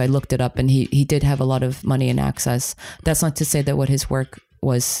that mean? So I looked it up, and he did have a lot of money and access. That's not to say that what his work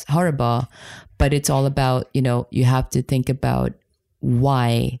was horrible, but it's all about, you have to think about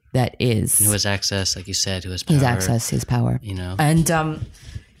why that is. Who has access, like you said, who has power. His access, his power. And,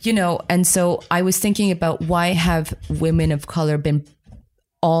 and so I was thinking about, why have women of color been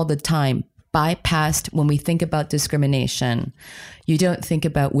all the time bypassed when we think about discrimination? You don't think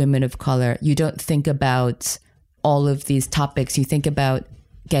about women of color. You don't think about all of these topics. You think about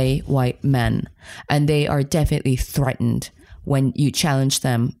gay white men, and they are definitely threatened when you challenge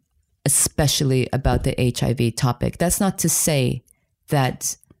them, especially about the HIV topic. That's not to say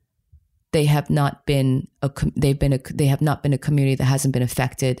that they have not been a community that hasn't been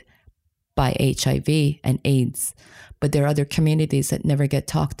affected by HIV and AIDS, but there are other communities that never get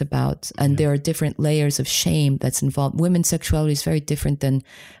talked about, and there are different layers of shame that's involved. Women's sexuality is very different than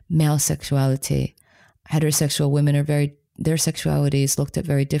male sexuality. Heterosexual women their sexuality is looked at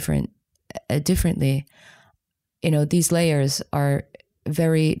very differently. These layers are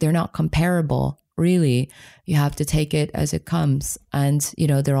they're not comparable. Really, you have to take it as it comes. And,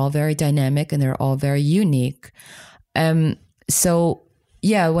 they're all very dynamic, and they're all very unique. So,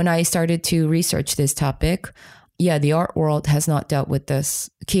 when I started to research this topic, the art world has not dealt with this.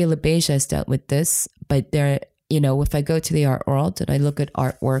 Kia LaBeija has dealt with this. But if I go to the art world and I look at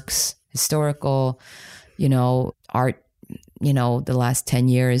artworks, historical, art, the last 10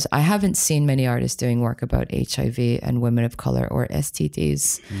 years, I haven't seen many artists doing work about HIV and women of color or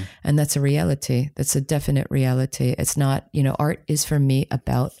STDs. And that's a reality. That's a definite reality. It's not, art is for me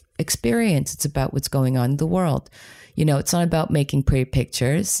about experience. It's about what's going on in the world. It's not about making pretty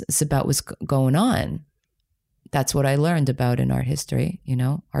pictures. It's about what's going on. That's what I learned about in art history.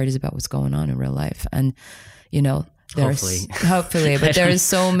 Art is about what's going on in real life. And, hopefully, but there's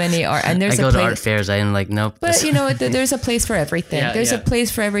so many art, and there's I go to art fairs. I am like, nope. But there's a place for everything. There's a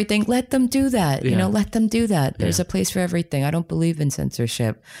place for everything. Let them do that. Let them do that. There's a place for everything. I don't believe in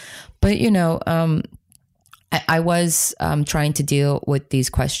censorship, but I was trying to deal with these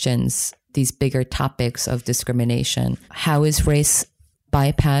questions, these bigger topics of discrimination. How is race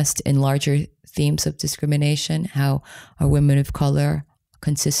bypassed in larger themes of discrimination? How are women of color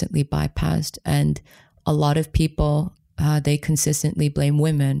consistently bypassed? And a lot of people, they consistently blame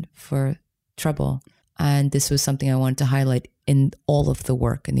women for trouble. And this was something I wanted to highlight in all of the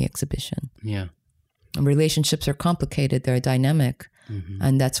work in the exhibition. Yeah. And relationships are complicated. They're dynamic. Mm-hmm.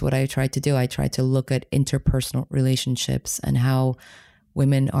 And that's what I tried to do. I tried to look at interpersonal relationships and how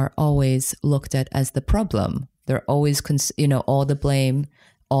women are always looked at as the problem. They're always, all the blame,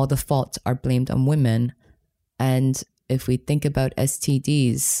 all the faults are blamed on women. And if we think about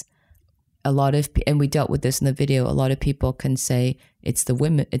STDs, and we dealt with this in the video, a lot of people can say it's the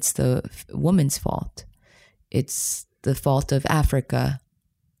woman's fault. it's the fault of Africa.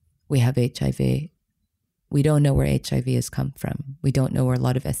 We have HIV. We don't know where HIV has come from. We don't know where a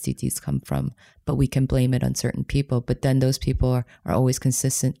lot of STDs come from, but we can blame it on certain people. But then those people are always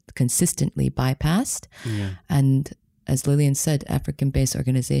consistently bypassed. Yeah. And as Lillian said, African-based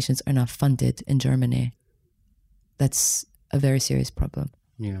organizations are not funded in Germany. That's a very serious problem.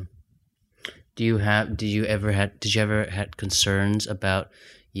 Yeah. Did you ever had concerns about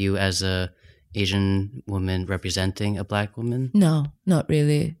you as a Asian woman representing a Black woman? No, not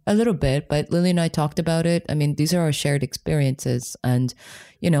really. A little bit, but Lily and I talked about it. I mean, these are our shared experiences. And,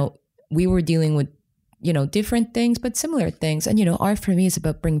 we were dealing with, different things, but similar things. And, art for me is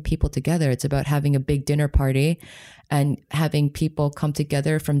about bringing people together. It's about having a big dinner party and having people come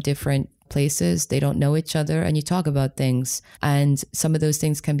together from different places. They don't know each other, and you talk about things. And some of those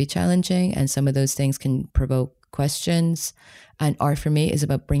things can be challenging, and some of those things can provoke questions. And art for me is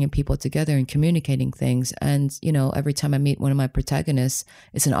about bringing people together and communicating things. And, every time I meet one of my protagonists,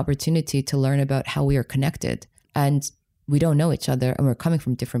 it's an opportunity to learn about how we are connected. And we don't know each other, and we're coming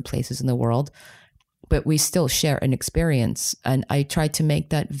from different places in the world, but we still share an experience. And I try to make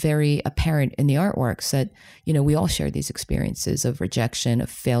that very apparent in the artworks that, we all share these experiences of rejection, of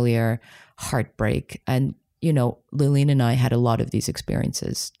failure, heartbreak. And, Lillian and I had a lot of these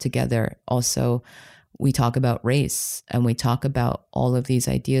experiences together. Also, we talk about race, and we talk about all of these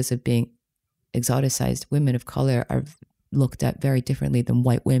ideas of being exoticized. Women of color are looked at very differently than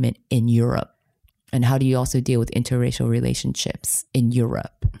white women in Europe. And how do you also deal with interracial relationships in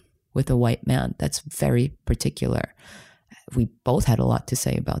Europe with a white man? That's very particular. We both had a lot to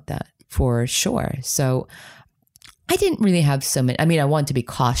say about that, for sure. So I didn't really have so many. I mean, I wanted to be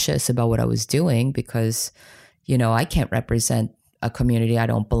cautious about what I was doing because, I can't represent a community I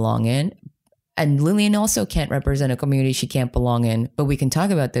don't belong in. And Lillian also can't represent a community she can't belong in, but we can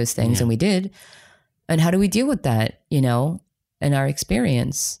talk about those things, and we did. And how do we deal with that, in our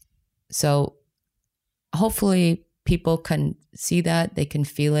experience? So hopefully people can see that, they can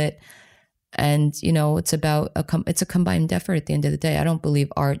feel it. And, it's about it's a combined effort at the end of the day. I don't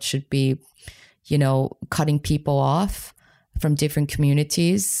believe art should be, cutting people off from different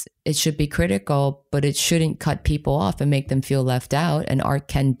communities. It should be critical, but it shouldn't cut people off and make them feel left out. And art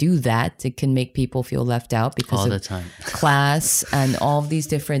can do that. It can make people feel left out because all of the time. class and all of these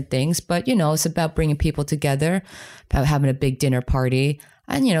different things. But, it's about bringing people together, about having a big dinner party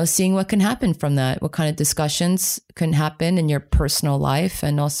and, seeing what can happen from that, what kind of discussions can happen in your personal life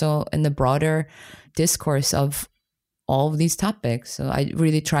and also in the broader discourse of all of these topics. So I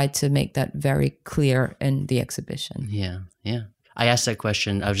really tried to make that very clear in the exhibition. Yeah. I asked that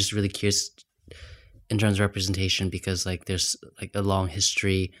question. I was just really curious in terms of representation because there's a long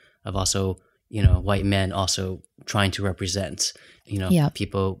history of also, white men also trying to represent,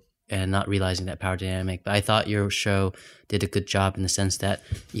 people and not realizing that power dynamic. But I thought your show did a good job in the sense that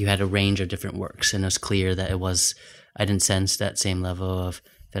you had a range of different works, and it was clear that I didn't sense that same level of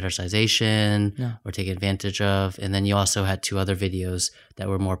fetishization or taken advantage of. And then you also had two other videos that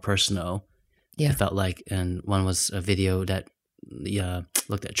were more personal. Yeah. It felt like, and one was a video that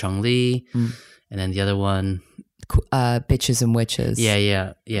looked at Chong Li, and then the other one, Bitches and Witches.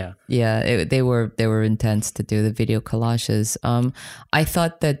 Yeah. They were intense to do the video collages. I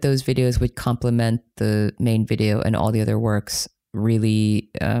thought that those videos would complement the main video and all the other works really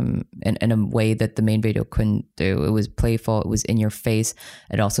in a way that the main video couldn't do. It was playful. It was in your face.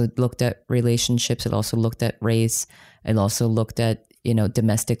 It also looked at relationships. It also looked at race. It also looked at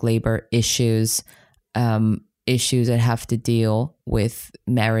domestic labor issues, issues that have to deal with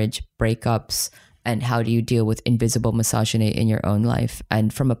marriage breakups, and how do you deal with invisible misogyny in your own life,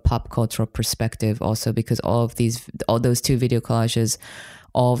 and from a pop cultural perspective also, because all those two video collages,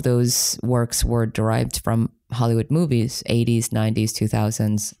 all of those works were derived from Hollywood movies, 80s, 90s,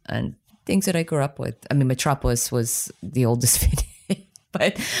 2000s, and things that I grew up with. I mean, Metropolis was the oldest video,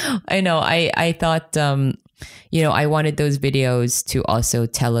 but I thought, I wanted those videos to also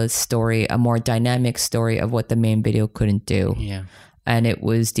tell a story, a more dynamic story of what the main video couldn't do. Yeah. And it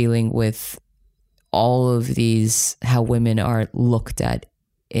was dealing with all of these, how women are looked at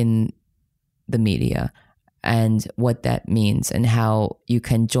in the media and what that means, and how you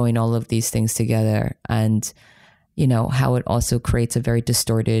can join all of these things together, and how it also creates a very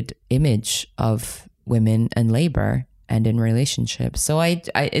distorted image of women and labor and in relationships. So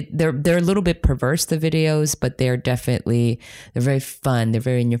they're a little bit perverse, the videos, but they're very fun. They're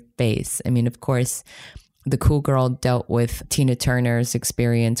very in your face. I mean, of course, The Cool Girl dealt with Tina Turner's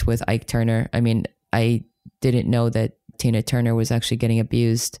experience with Ike Turner. I mean, I didn't know that Tina Turner was actually getting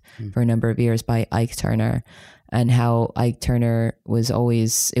abused for a number of years by Ike Turner. and how Ike Turner it was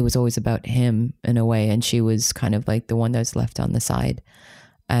always about him in a way, and she was kind of like the one that was left on the side.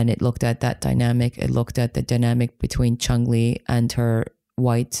 And it looked at that dynamic. It looked at the dynamic between Chung Lee and her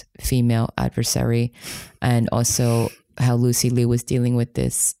white female adversary, and also how Lucy Liu was dealing with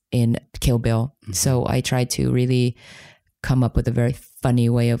this in Kill Bill. Mm-hmm. So I tried to really come up with a very funny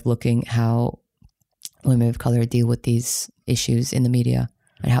way of looking how women of color deal with these issues in the media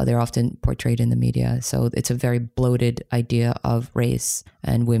and how they're often portrayed in the media. So it's a very bloated idea of race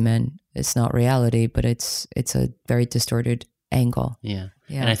and women. It's not reality, but it's a very distorted angle. Yeah.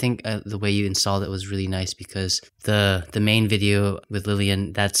 And I think the way you installed it was really nice, because the main video with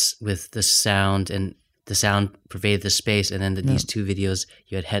Lillian, that's with the sound, and the sound pervaded the space, and then these two videos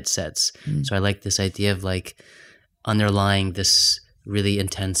you had headsets. So I like this idea of like underlying this really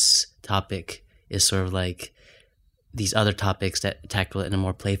intense topic is sort of like these other topics that tackle it in a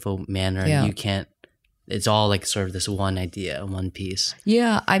more playful manner, and you can't, it's all like sort of this one idea, one piece.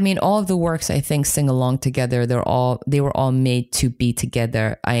 Yeah, I mean, all of the works I think sing along together. They were all made to be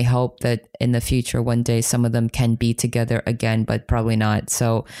together. I hope that in the future, one day, some of them can be together again, but probably not.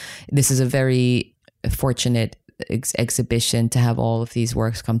 So this is a very fortunate exhibition to have all of these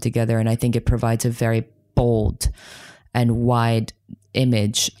works come together, and I think it provides a very bold and wide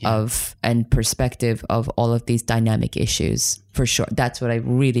image of and perspective of all of these dynamic issues, for sure. That's what I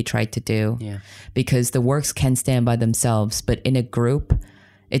really tried to do, because the works can stand by themselves, but in a group,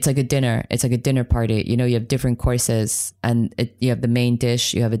 it's like a dinner. It's like a dinner party. You know, you have different courses, and you have the main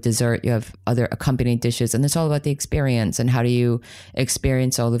dish, you have a dessert, you have other accompanying dishes, and it's all about the experience and how do you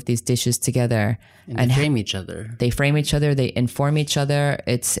experience all of these dishes together. And they frame each other. They frame each other. They inform each other.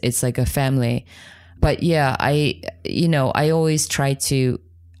 It's like a family. But yeah, I always try to,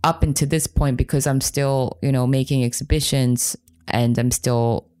 up until this point, because I'm still, making exhibitions, and I'm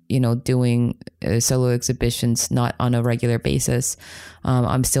still, doing solo exhibitions, not on a regular basis.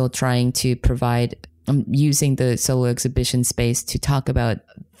 I'm still trying to I'm using the solo exhibition space to talk about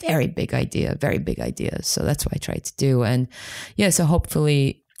very big ideas. So that's what I try to do. And yeah, so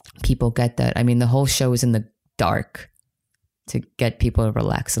hopefully people get that. I mean, the whole show is in the dark to get people to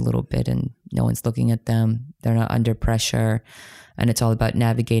relax a little bit, and no one's looking at them. They're not under pressure. And it's all about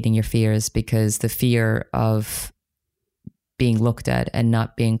navigating your fears, because the fear of being looked at and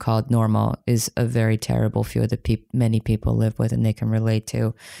not being called normal is a very terrible fear that many people live with and they can relate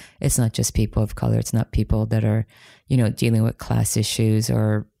to. It's not just people of color. It's not people that are, dealing with class issues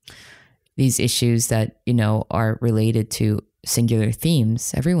or these issues that, are related to singular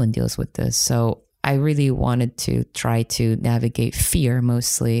themes. Everyone deals with this. So I really wanted to try to navigate fear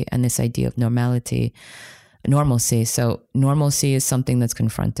mostly, and this idea of normalcy. So normalcy is something that's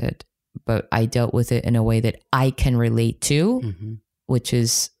confronted, but I dealt with it in a way that I can relate to, which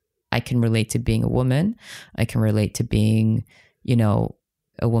is I can relate to being a woman. I can relate to being, a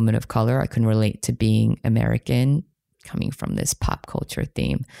woman of color. I can relate to being American, coming from this pop culture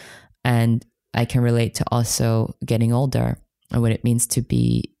theme. And I can relate to also getting older and what it means to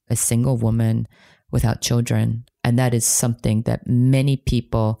be a single woman without children. And that is something that many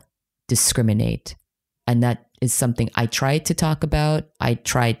people discriminate. And that is something I tried to talk about.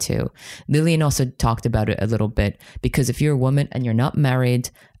 Lillian also talked about it a little bit, because if you're a woman and you're not married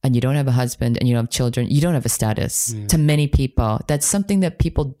and you don't have a husband and you don't have children, you don't have a status. To many people. That's something that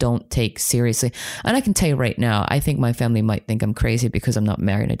people don't take seriously. And I can tell you right now, I think my family might think I'm crazy because I'm not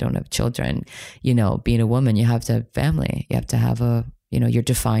married and I don't have children. Being a woman, you have to have family. You have to have you're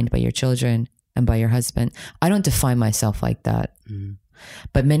defined by your children and by your husband. I don't define myself like that.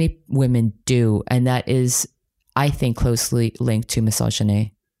 But many women do. And that is, I think, closely linked to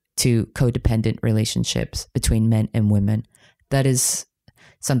misogyny, to codependent relationships between men and women. That is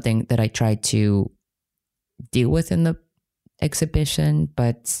something that I tried to deal with in the exhibition,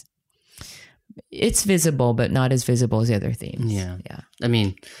 but it's visible, but not as visible as the other themes. Yeah. I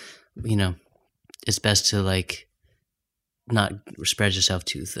mean, it's best to not spread yourself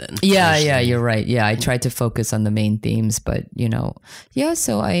too thin. Yeah, you're right. Yeah, I tried to focus on the main themes, but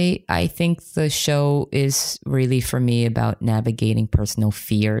so I think the show is really for me about navigating personal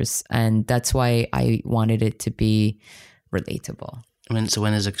fears, and that's why I wanted it to be relatable. When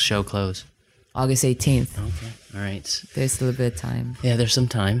does the show close? August 18th. Okay, all right. There's a little bit of time. Yeah, there's some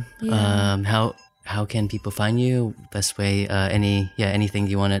time. Yeah. How can people find you? Best way? Anything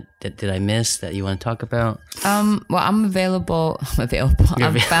you want to? Did I miss that you want to talk about? Well, I'm available. I'm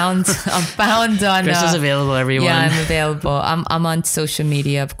found on. Krista's available, everyone. Yeah, I'm available. I'm on social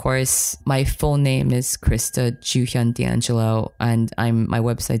media, of course. My full name is Krista Juhyun D'Angelo, and my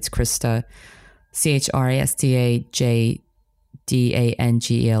website's Krista,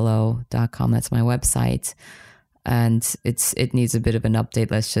 ChristaJDangelo.com. That's my website. and it needs a bit of an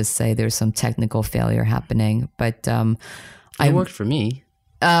update. Let's just say there's some technical failure happening, but it worked for me.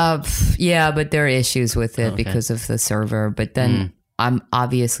 Yeah, but there are issues with it because of the server. But then I'm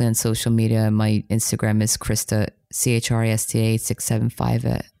obviously on social media. My Instagram is Krista, CHRISTA 675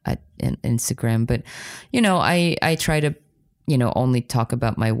 at Instagram. But, I try to, only talk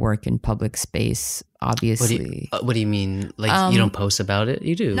about my work in public space, obviously. What do you mean? Like, you don't post about it?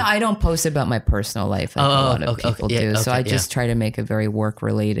 You do? No, I don't post about my personal life like a lot of people do. So I just try to make it very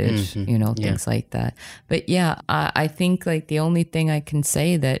work-related, things like that. But yeah, I think like the only thing I can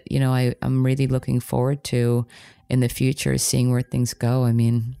say that, I'm really looking forward to in the future is seeing where things go. I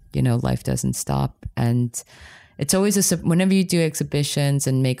mean, life doesn't stop. And it's always whenever you do exhibitions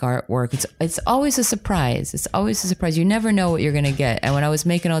and make artwork, it's always a surprise. It's always a surprise. You never know what you're going to get. And when I was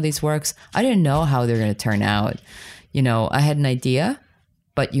making all these works, I didn't know how they're going to turn out. I had an idea,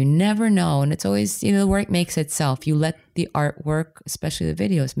 but you never know. And it's always, the work makes itself. You let the artwork, especially the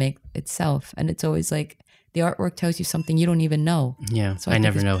videos, make itself. And it's always like the artwork tells you something you don't even know. Yeah, so I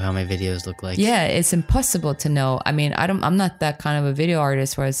never know how my videos look like. Yeah, it's impossible to know. I mean, I'm not that kind of a video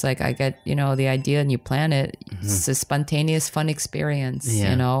artist where it's like I get, the idea and you plan it. It's a spontaneous, fun experience,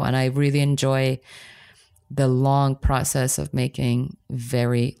 and I really enjoy the long process of making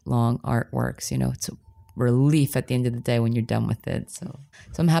very long artworks. It's a relief at the end of the day when you're done with it. So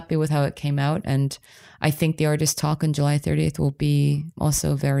I'm happy with how it came out. And I think the artist talk on July 30th will be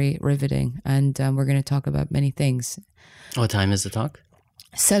also very riveting. And we're going to talk about many things. What time is the talk?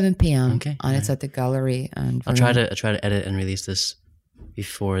 7 p.m. Okay. And it's at the gallery. And I'll try to edit and release this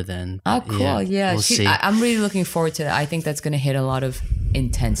before then. Oh, cool. Yeah. We'll see. I'm really looking forward to that. I think that's going to hit a lot of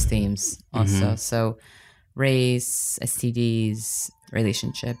intense themes also. So race, STDs,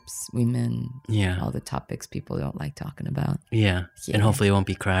 relationships, women, all the topics people don't like talking about. Yeah. And hopefully it won't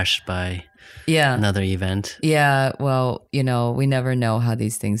be crashed by another event. Yeah. Well, we never know how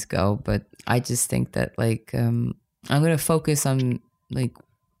these things go, but I just think that like, I'm going to focus on like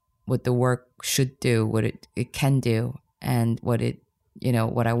what the work should do, what it can do, and what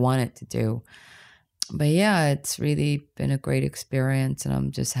what I want it to do. But yeah, it's really been a great experience, and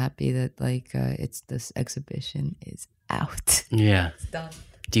I'm just happy that like this exhibition is out. Yeah. It's done.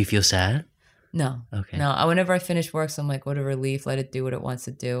 Do you feel sad? No. Okay. No. Whenever I finish works, I'm like, what a relief. Let it do what it wants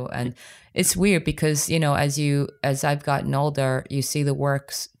to do. And it's weird because, as I've gotten older, you see the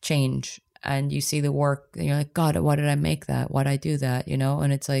works change and you see the work and you're like, God, why did I make that? Why did I do that?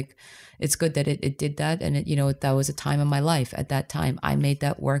 And it's like, it's good that it did that. And that was a time in my life at that time. I made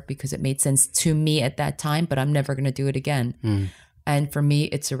that work because it made sense to me at that time, but I'm never going to do it again. And for me,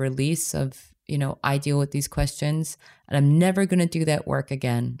 it's a release of, I deal with these questions and I'm never going to do that work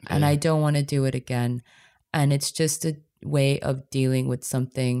again. And I don't want to do it again. And it's just a way of dealing with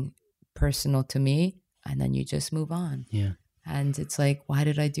something personal to me. And then you just move on. Yeah. And it's like, why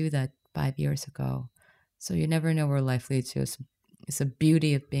did I do that 5 years ago? So you never know where life leads you. It's the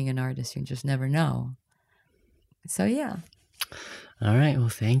beauty of being an artist. You just never know. So yeah. All right. Well,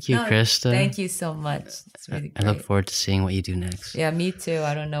 thank you, Krista. Thank you so much. It's really great. I look forward to seeing what you do next. Yeah, me too.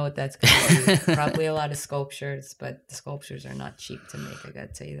 I don't know what that's going to be. Probably a lot of sculptures, but the sculptures are not cheap to make. I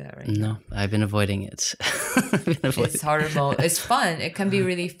got to tell you that right now. No, I've been avoiding it. It's horrible. It's fun. It can be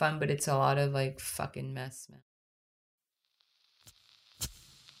really fun, but it's a lot of like fucking mess, man.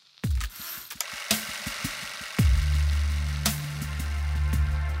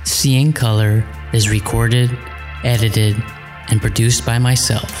 Seeing Color is recorded, edited, and produced by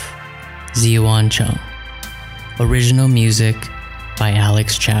myself, Ziwan Chung. Original music by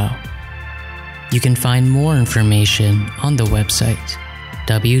Alex Chow. You can find more information on the website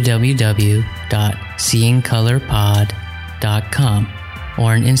www.seeingcolorpod.com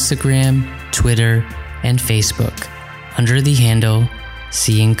or on Instagram, Twitter, and Facebook under the handle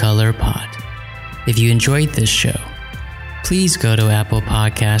Seeing Color Pod. If you enjoyed this show, please go to Apple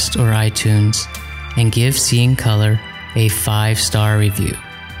Podcasts or iTunes and give Seeing Color a 5-star review.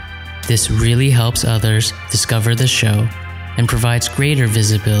 This really helps others discover the show and provides greater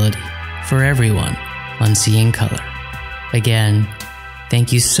visibility for everyone on Seeing Color. Again,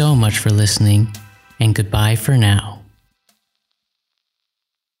 thank you so much for listening, and goodbye for now.